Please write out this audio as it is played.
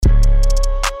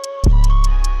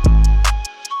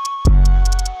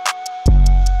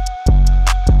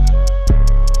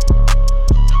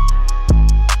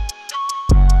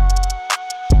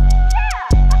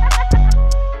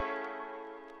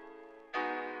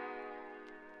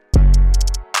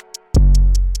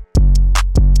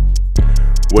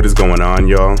What is going on,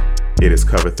 y'all? It is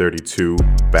Cover 32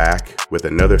 back with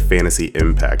another Fantasy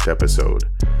Impact episode.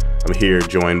 I'm here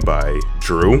joined by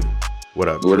Drew. What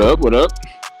up, Drew? What up?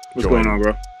 What's going on,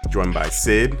 bro? Joined by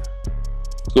Sid.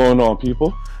 What's going on,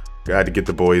 people? Got to get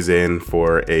the boys in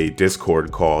for a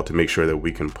Discord call to make sure that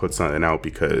we can put something out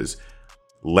because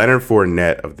Leonard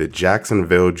Fournette of the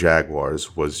Jacksonville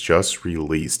Jaguars was just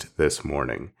released this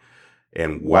morning.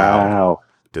 And wow.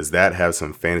 Does that have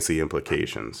some fantasy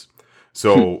implications?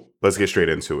 So let's get straight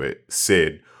into it.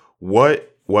 Sid, what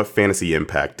fantasy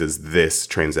impact does this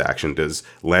transaction, does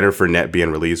Leonard Fournette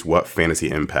being released, what fantasy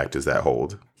impact does that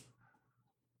hold?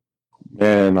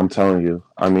 Man, I'm telling you.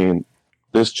 I mean,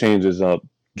 this changes up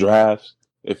drafts.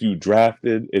 If you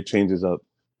drafted, it changes up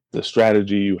the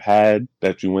strategy you had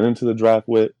that you went into the draft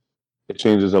with. It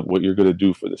changes up what you're going to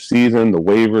do for the season. The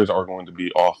waivers are going to be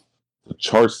off the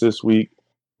charts this week.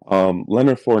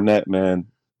 Leonard Fournette, man,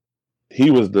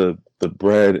 he was the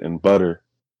bread and butter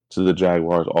to the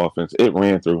Jaguars offense. It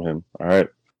ran through him, all right?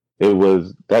 It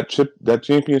was that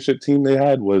championship team they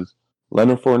had was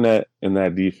Leonard Fournette and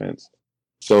that defense.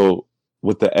 So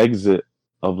with the exit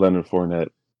of Leonard Fournette,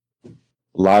 a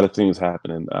lot of things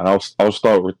happening. I'll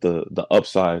start with the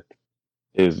upside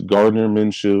is Gardner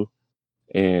Minshew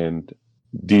and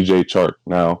DJ Chark.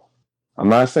 Now, I'm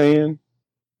not saying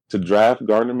to draft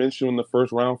Gardner Minshew in the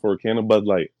first round for a can of Bud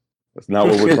Light. That's not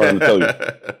what we're trying to tell you.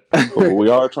 But what we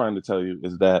are trying to tell you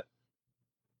is that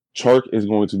Chark is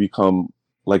going to become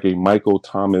like a Michael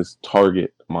Thomas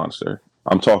target monster.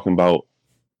 I'm talking about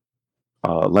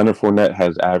Leonard Fournette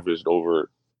has averaged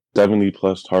over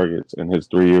 70-plus targets in his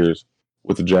 3 years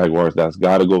with the Jaguars. That's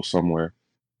got to go somewhere.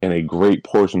 And a great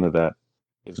portion of that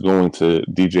is going to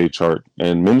DJ Chark.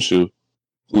 And Minshew,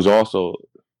 who's also,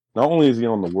 not only is he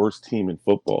on the worst team in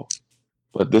football,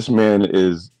 but this man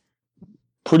is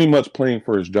pretty much playing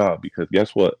for his job because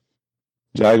guess what?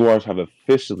 Jaguars have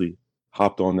officially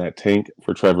hopped on that tank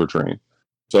for Trevor train.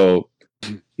 So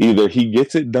either he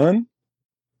gets it done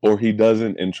or he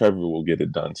doesn't and Trevor will get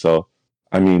it done. So,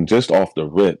 I mean, just off the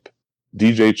rip,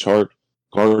 DJ Chark,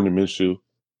 Gardner Minshew,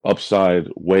 upside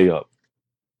way up.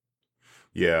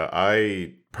 Yeah,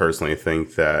 I personally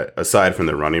think that aside from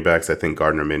the running backs, I think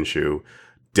Gardner Minshew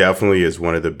definitely is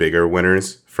one of the bigger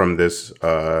winners from this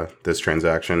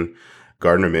transaction.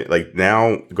 There's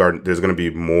going to be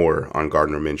more on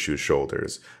Gardner Minshew's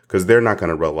shoulders because they're not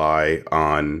going to rely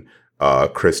on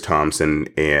Chris Thompson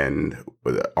and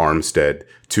Armstead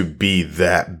to be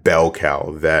that bell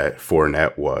cow that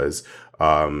Fournette was.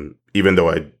 Even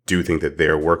though I do think that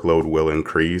their workload will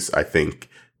increase, I think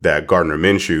that Gardner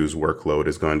Minshew's workload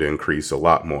is going to increase a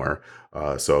lot more.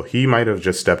 So he might have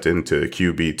just stepped into the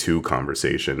QB2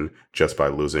 conversation just by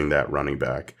losing that running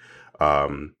back.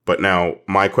 But now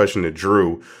my question to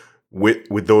Drew,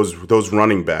 with those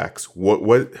running backs,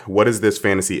 what is this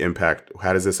fantasy impact?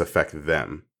 How does this affect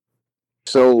them?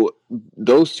 So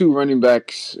those two running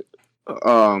backs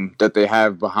that they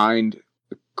have behind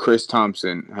Chris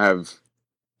Thompson have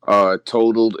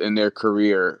totaled in their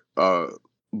career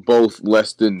both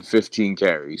less than 15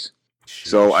 carries. Jeez.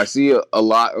 So I see a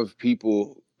lot of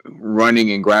people running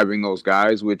and grabbing those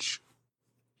guys, which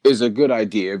is a good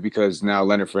idea because now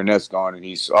Leonard Fournette's gone and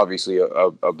he's obviously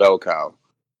a bell cow.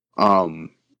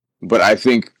 But I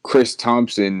think Chris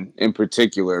Thompson in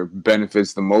particular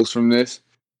benefits the most from this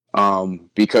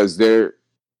because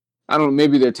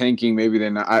maybe they're tanking, maybe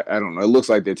they're not. I don't know. It looks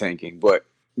like they're tanking. But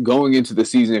going into the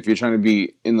season, if you're trying to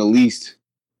be in the least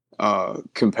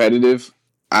competitive,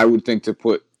 I would think to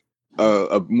put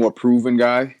a more proven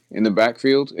guy in the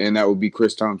backfield, and that would be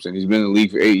Chris Thompson. He's been in the league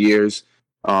for 8 years,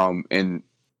 and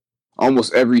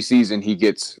almost every season he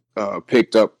gets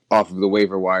picked up off of the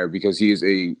waiver wire because he is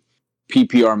a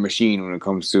PPR machine when it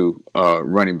comes to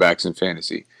running backs in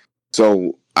fantasy.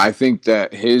 So I think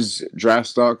that his draft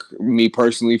stock,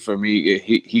 for me,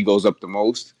 he goes up the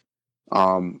most.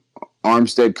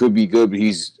 Armstead could be good, but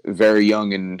he's very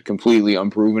young and completely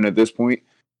unproven at this point.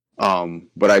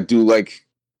 But I do like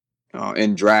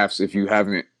in drafts, if you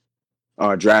haven't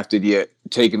drafted yet,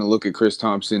 taking a look at Chris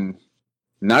Thompson.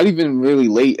 Not even really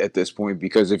late at this point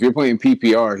because if you're playing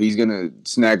PPR, he's going to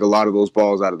snag a lot of those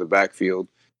balls out of the backfield.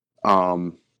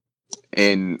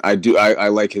 And I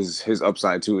like his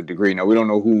upside to a degree. Now, we don't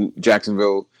know who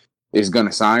Jacksonville is going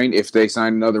to sign if they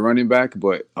sign another running back,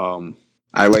 but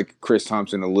I like Chris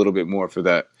Thompson a little bit more for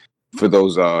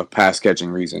those pass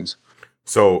catching reasons.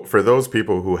 So for those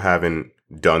people who haven't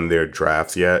done their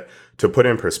drafts yet, to put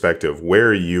in perspective, where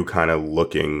are you kind of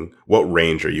looking? What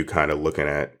range are you kind of looking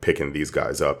at picking these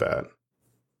guys up at?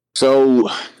 So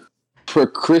for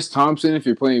Chris Thompson, if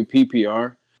you're playing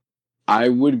PPR, I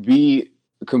would be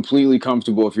completely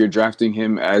comfortable if you're drafting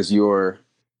him as your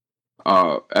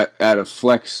at a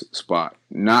flex spot.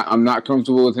 I'm not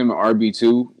comfortable with him at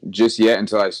RB2 just yet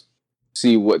until I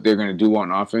see what they're going to do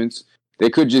on offense. They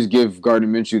could just give Gardner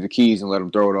Minshew the keys and let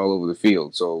him throw it all over the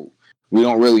field. So we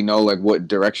don't really know like what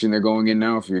direction they're going in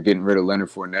now if you're getting rid of Leonard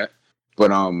Fournette.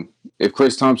 But if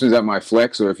Chris Thompson's at my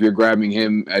flex, or if you're grabbing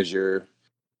him as your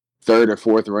third or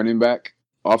fourth running back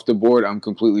off the board, I'm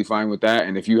completely fine with that.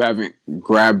 And if you haven't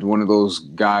grabbed one of those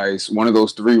guys, one of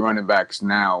those three running backs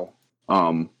now,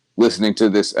 listening to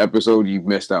this episode, you've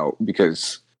missed out,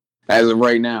 because as of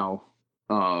right now,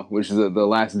 which is the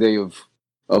last day of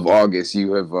August,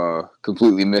 you have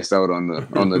completely missed out on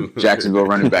the Jacksonville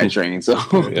running back train. So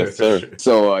Yes, sir.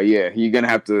 So yeah, you're gonna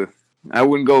have to. I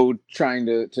wouldn't go trying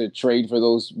to trade for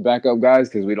those backup guys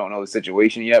because we don't know the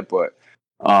situation yet. But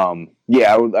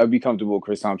yeah, I'd be comfortable with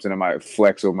Chris Thompson in my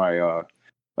flex or my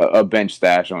a bench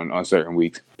stash on certain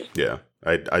weeks. Yeah,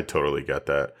 I totally get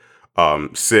that.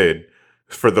 Sid,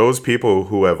 for those people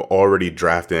who have already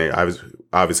drafted,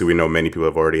 obviously we know many people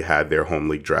have already had their home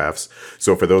league drafts.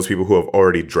 So for those people who have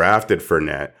already drafted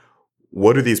Fournette,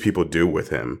 what do these people do with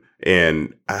him?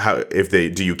 And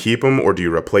do you keep him or do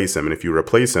you replace him? And if you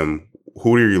replace him,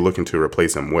 who are you looking to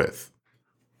replace him with?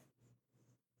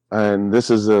 And this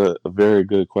is a very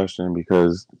good question,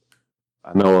 because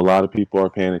I know a lot of people are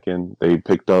panicking. They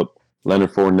picked up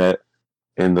Leonard Fournette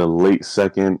in the late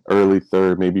second, early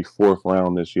third, maybe fourth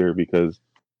round this year, because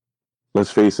let's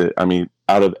face it, I mean,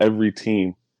 out of every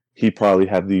team, he probably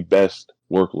had the best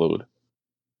workload.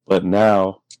 But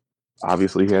now,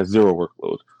 obviously, he has zero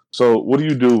workload. So what do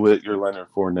you do with your Leonard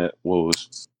Fournette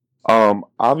woes?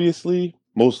 Obviously,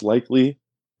 most likely,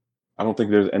 I don't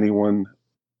think there's anyone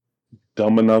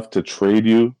dumb enough to trade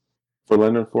you for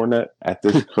Leonard Fournette at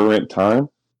this current time.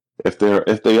 If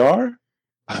they are,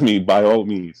 I mean, by all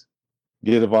means,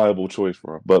 get a viable choice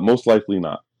for him, but most likely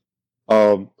not.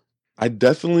 I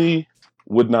definitely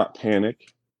would not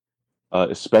panic,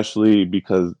 especially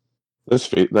because let's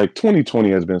face, like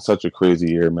 2020 has been such a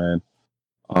crazy year, man.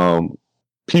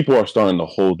 People are starting to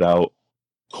hold out.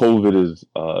 COVID is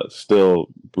still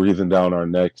breathing down our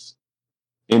necks.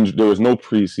 There was no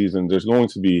preseason. There's going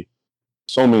to be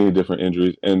so many different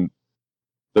injuries, and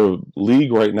the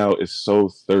league right now is so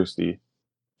thirsty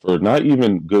for not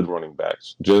even good running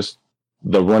backs, just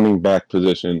the running back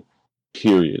position,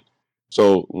 period.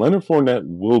 So Leonard Fournette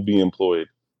will be employed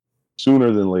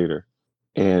sooner than later.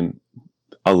 And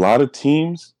a lot of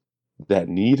teams that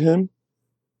need him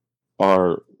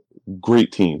are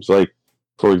great teams. Like,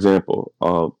 for example,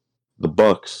 the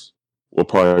Bucks will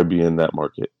probably be in that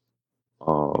market.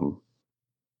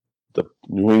 The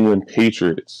New England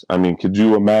Patriots. I mean, could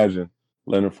you imagine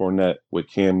Leonard Fournette with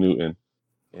Cam Newton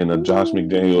in a Josh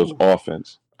McDaniels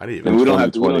offense? I didn't even. We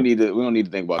don't need to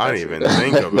think about that. I didn't even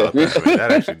think about that. I mean,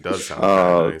 that actually does sound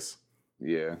kind of nice.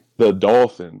 Yeah. The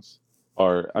Dolphins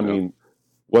are, I mean,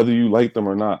 whether you like them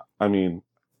or not, I mean,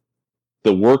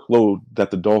 the workload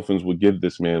that the Dolphins would give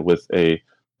this man with I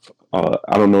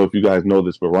don't know if you guys know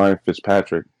this, but Ryan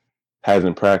Fitzpatrick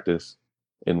hasn't practiced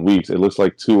in weeks. It looks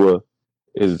like Tua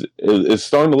is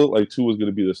starting to look like Tua's going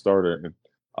to be the starter. And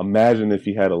imagine if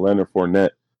he had a Leonard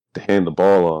Fournette to hand the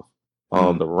ball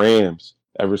off. The Rams,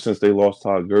 ever since they lost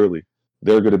Todd Gurley,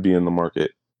 they're going to be in the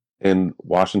market. And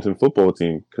Washington football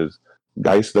team, because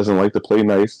Dice doesn't like to play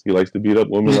nice. He likes to beat up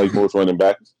women like most running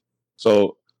backs.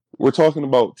 So we're talking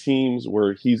about teams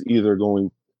where he's either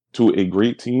going to a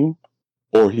great team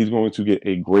or he's going to get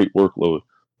a great workload.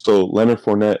 So Leonard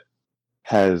Fournette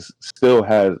still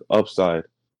has upside.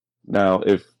 Now,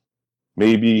 if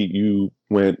maybe you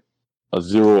went a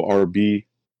zero RB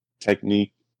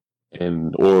technique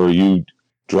or you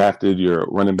drafted your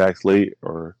running backs late,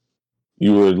 or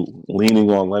you were leaning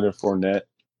on Leonard Fournette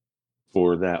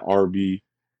for that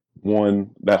RB1,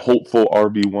 that hopeful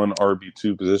RB1,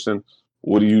 RB2 position,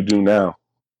 what do you do now?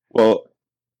 Well,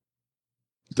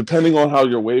 depending on how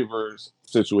your waivers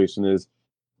situation is,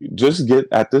 just get,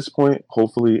 at this point,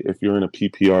 hopefully, if you're in a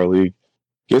PPR league,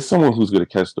 get someone who's going to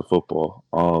catch the football.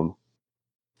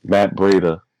 Matt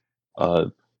Breida,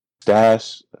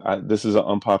 stash. This is an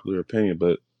unpopular opinion,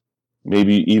 but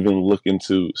maybe even look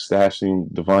into stashing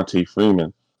Devontae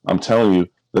Freeman. I'm telling you,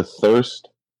 the thirst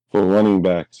for running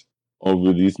backs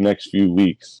over these next few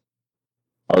weeks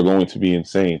are going to be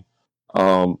insane.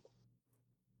 Yeah,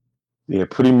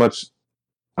 pretty much.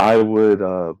 I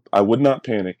would not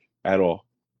panic at all.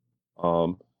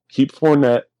 Keep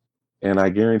Fournette, and I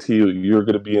guarantee you're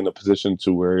going to be in a position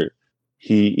to where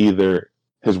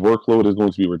his workload is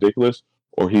going to be ridiculous,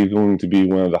 or he's going to be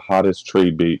one of the hottest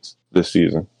trade baits this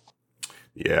season.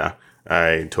 Yeah,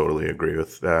 I totally agree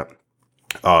with that.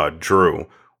 Drew,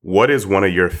 what is one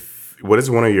of your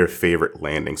favorite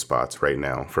landing spots right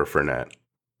now for Fournette?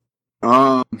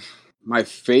 Um, my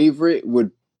favorite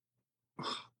would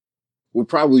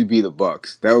probably be the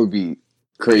Bucks. That would be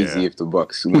crazy Yeah, if the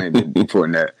Bucks landed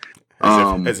Fournette.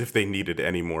 as if they needed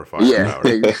any more Yeah,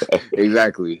 firepower.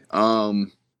 exactly.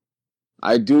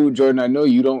 I do, Jordan. I know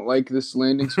you don't like this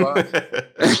landing spot,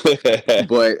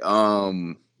 but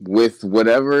with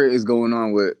whatever is going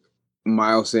on with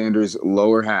Miles Sanders'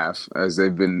 lower half, as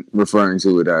they've been referring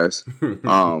to it as,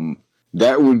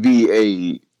 that would be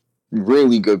a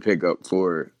really good pickup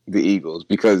for the Eagles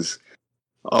because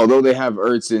although they have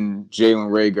Ertz and Jalen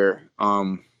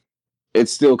Rager,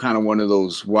 it's still kind of one of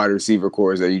those wide receiver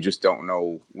cores that you just don't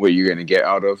know what you're going to get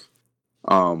out of.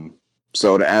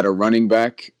 So to add a running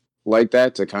back like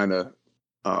that to kind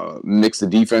of mix the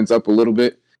defense up a little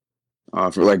bit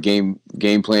for like game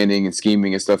planning and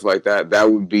scheming and stuff like that,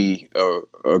 that would be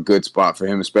a good spot for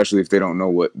him, especially if they don't know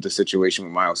what the situation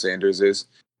with Miles Sanders is.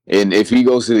 And if he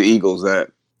goes to the Eagles,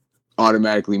 that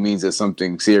automatically means that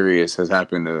something serious has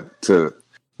happened to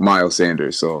Miles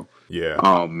Sanders. So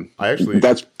Yeah,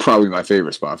 that's probably my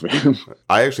favorite spot for him.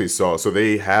 I actually saw. So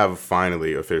they have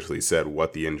finally officially said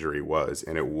what the injury was,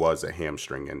 and it was a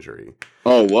hamstring injury.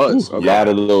 Oh, it was a lot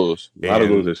of those. A lot of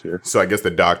those And this year. so I guess the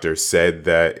doctor said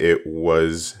that it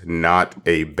was not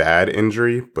a bad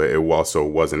injury, but it also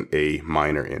wasn't a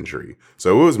minor injury.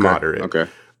 So it was moderate. Okay.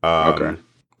 Okay.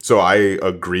 So I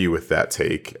agree with that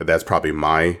take. That's probably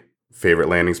my favorite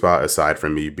landing spot, aside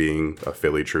from me being a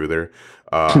Philly truther.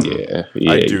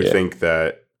 I do think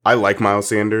that I like Miles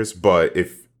Sanders, but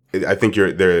I think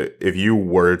you're there, if you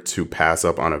were to pass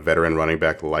up on a veteran running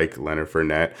back like Leonard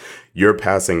Fournette, you're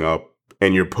passing up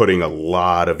and you're putting a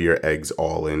lot of your eggs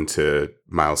all into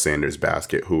Miles Sanders'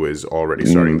 basket, who is already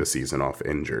starting the season off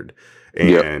injured.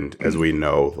 And as we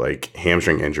know, like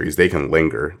hamstring injuries, they can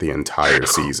linger the entire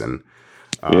season.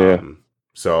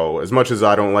 So as much as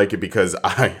I don't like it, because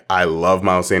I love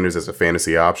Miles Sanders as a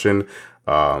fantasy option,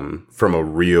 from a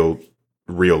real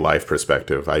life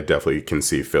perspective, I definitely can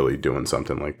see Philly doing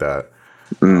something like that.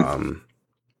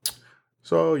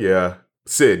 So yeah,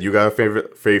 Sid, you got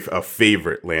a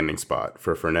favorite landing spot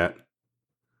for Fournette?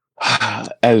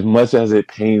 As much as it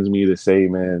pains me to say,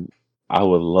 man, I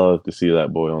would love to see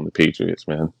that boy on the Patriots,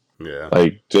 man. Yeah,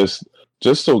 like just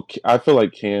so I feel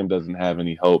like Cam doesn't have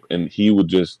any help, and he would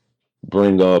just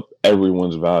bring up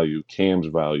everyone's value, Cam's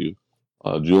value,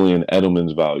 Julian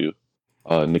Edelman's value,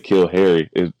 N'Keal Harry.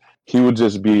 He would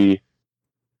just be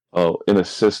in a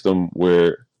system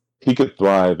where he could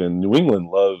thrive. And New England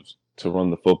loves to run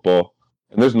the football,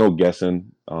 and there's no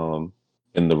guessing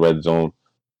in the red zone.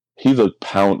 He's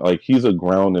a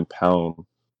ground and pound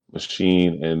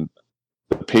machine, and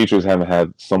the Patriots haven't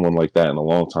had someone like that in a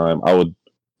long time. I would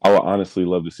honestly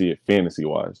love to see it fantasy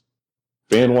wise.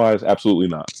 Fan wise, absolutely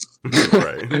not.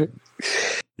 Right.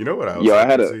 You know what I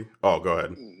was see? Oh, go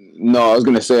ahead. No, I was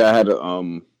gonna say I had a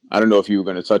I don't know if you were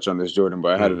gonna touch on this, Jordan,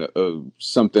 but I had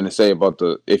something to say about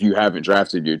if you haven't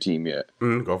drafted your team yet.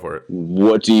 Go for it.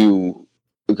 What do you?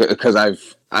 Because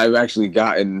I've actually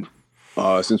gotten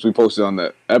since we posted on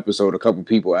the episode, a couple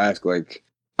people ask like,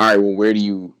 all right, well, where do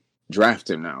you draft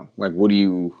him now? Like, what do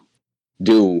you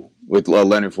do with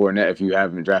Leonard Fournette if you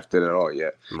haven't drafted at all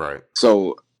yet? Right.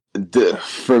 So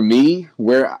for me,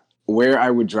 where I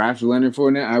would draft Leonard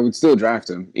Fournette, I would still draft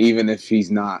him even if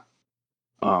he's not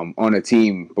on a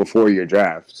team before your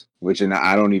draft. Which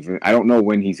I don't know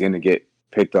when he's going to get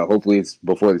picked up. Hopefully it's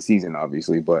before the season,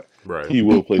 obviously, but he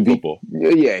will play football.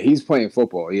 Yeah, he's playing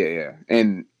football. Yeah,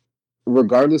 and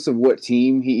regardless of what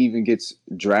team he even gets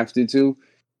drafted to,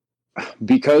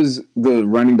 because the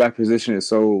running back position is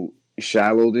so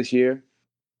shallow this year,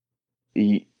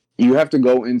 you have to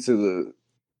go into the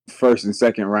first and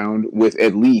second round with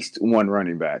at least one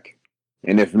running back.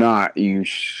 And if not, you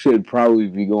should probably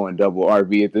be going double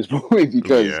RB at this point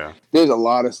because there's a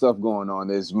lot of stuff going on.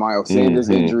 There's Miles Sanders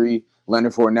injury.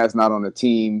 Leonard Fournette's not on the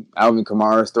team. Alvin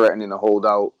Kamara's threatening to hold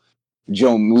out.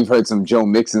 We've heard some Joe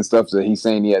Mixon stuff that he's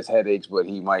saying he has headaches, but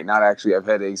he might not actually have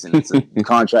headaches, and it's a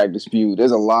contract dispute.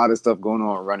 There's a lot of stuff going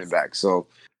on running back. So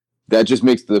that just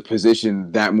makes the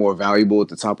position that more valuable at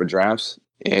the top of drafts.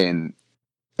 And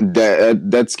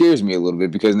that scares me a little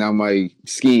bit because now my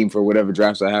scheme for whatever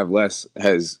drafts I have left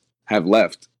has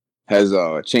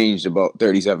changed about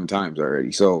 37 times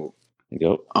already. So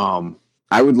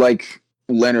I would like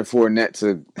Leonard Fournette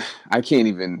to. I can't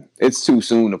even. It's too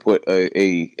soon to put a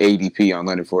ADP on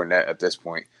Leonard Fournette at this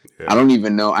point. I don't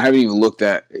even know. I haven't even looked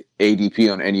at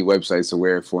ADP on any websites to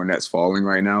where Fournette's falling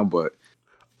right now. But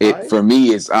for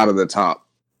me, it's out of the top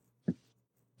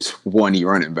 20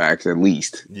 running backs at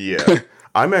least. Yeah.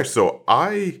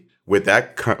 With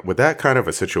that kind of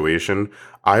a situation,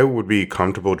 I would be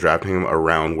comfortable drafting him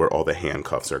around where all the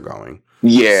handcuffs are going.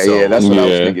 Yeah, that's what I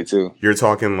was thinking too. You're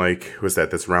talking like, what's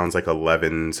that? This round's like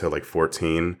 11 to like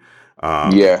 14.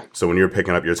 So when you're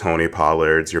picking up your Tony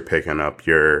Pollards, you're picking up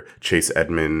your Chase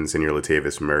Edmonds and your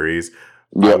Latavius Murrays,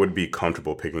 I would be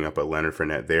comfortable picking up a Leonard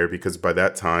Fournette there, because by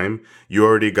that time you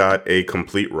already got a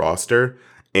complete roster,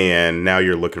 and now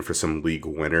you're looking for some league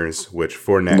winners, which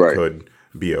Fournette could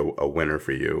be a winner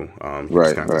for you. You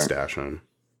just have to stash him.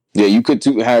 Yeah, you could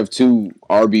have two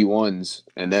RB1s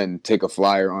and then take a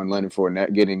flyer on Leonard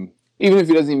Fournette even if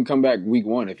he doesn't even come back week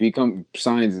 1, if he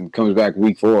signs and comes back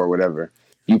week 4 or whatever,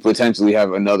 you potentially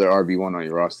have another RB1 on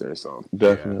your roster. So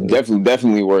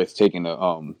definitely worth taking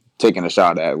a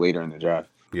shot at later in the draft.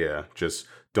 Yeah, just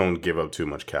don't give up too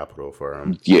much capital for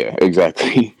him. Yeah,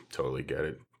 exactly. Totally get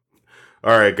it.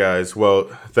 All right, guys. Well,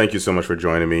 thank you so much for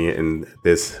joining me in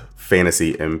this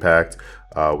fantasy impact.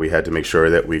 We had to make sure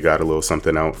that we got a little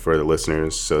something out for the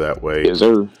listeners, so that way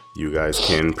you guys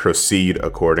can proceed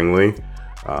accordingly.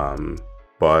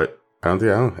 But I don't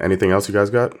think anything else you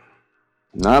guys got.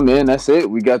 Nah, man, that's it.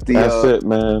 We got that's it,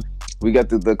 man. We got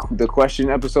the question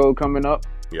episode coming up.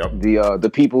 Yep. The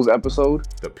people's episode.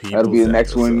 That'll be the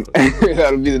next one.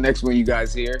 That'll be the next one you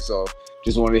guys hear. So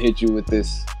just wanted to hit you with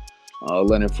this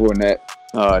Leonard Fournette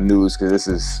news, because this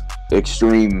is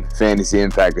extreme fantasy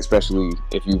impact, especially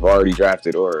if you've already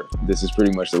drafted, or this is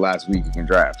pretty much the last week you can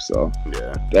draft. So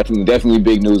yeah, definitely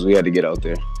big news we had to get out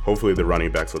there. Hopefully the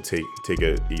running backs will take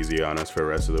it easy on us for the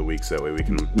rest of the week, so that way we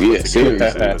can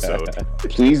seriously. episode.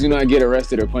 Please do not get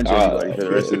arrested or punch anybody for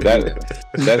the rest of the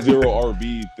week. That zero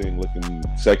RB thing looking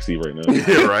sexy right now.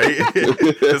 Yeah, right?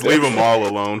 Just leave them all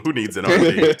alone. Who needs an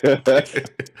RB?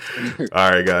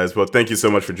 All right, guys. Well, thank you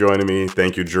so much for joining me.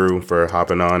 Thank you, Drew, for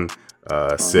hopping on.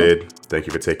 Sid, thank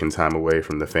you for taking time away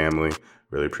from the family.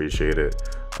 Really appreciate it.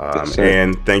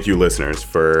 And thank you, listeners,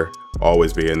 for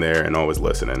always being there and always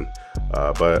listening.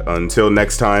 But until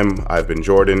next time, I've been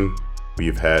Jordan.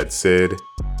 We've had Sid.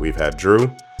 We've had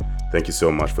Drew. Thank you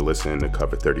so much for listening to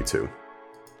Cover 32.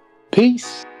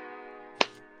 Peace.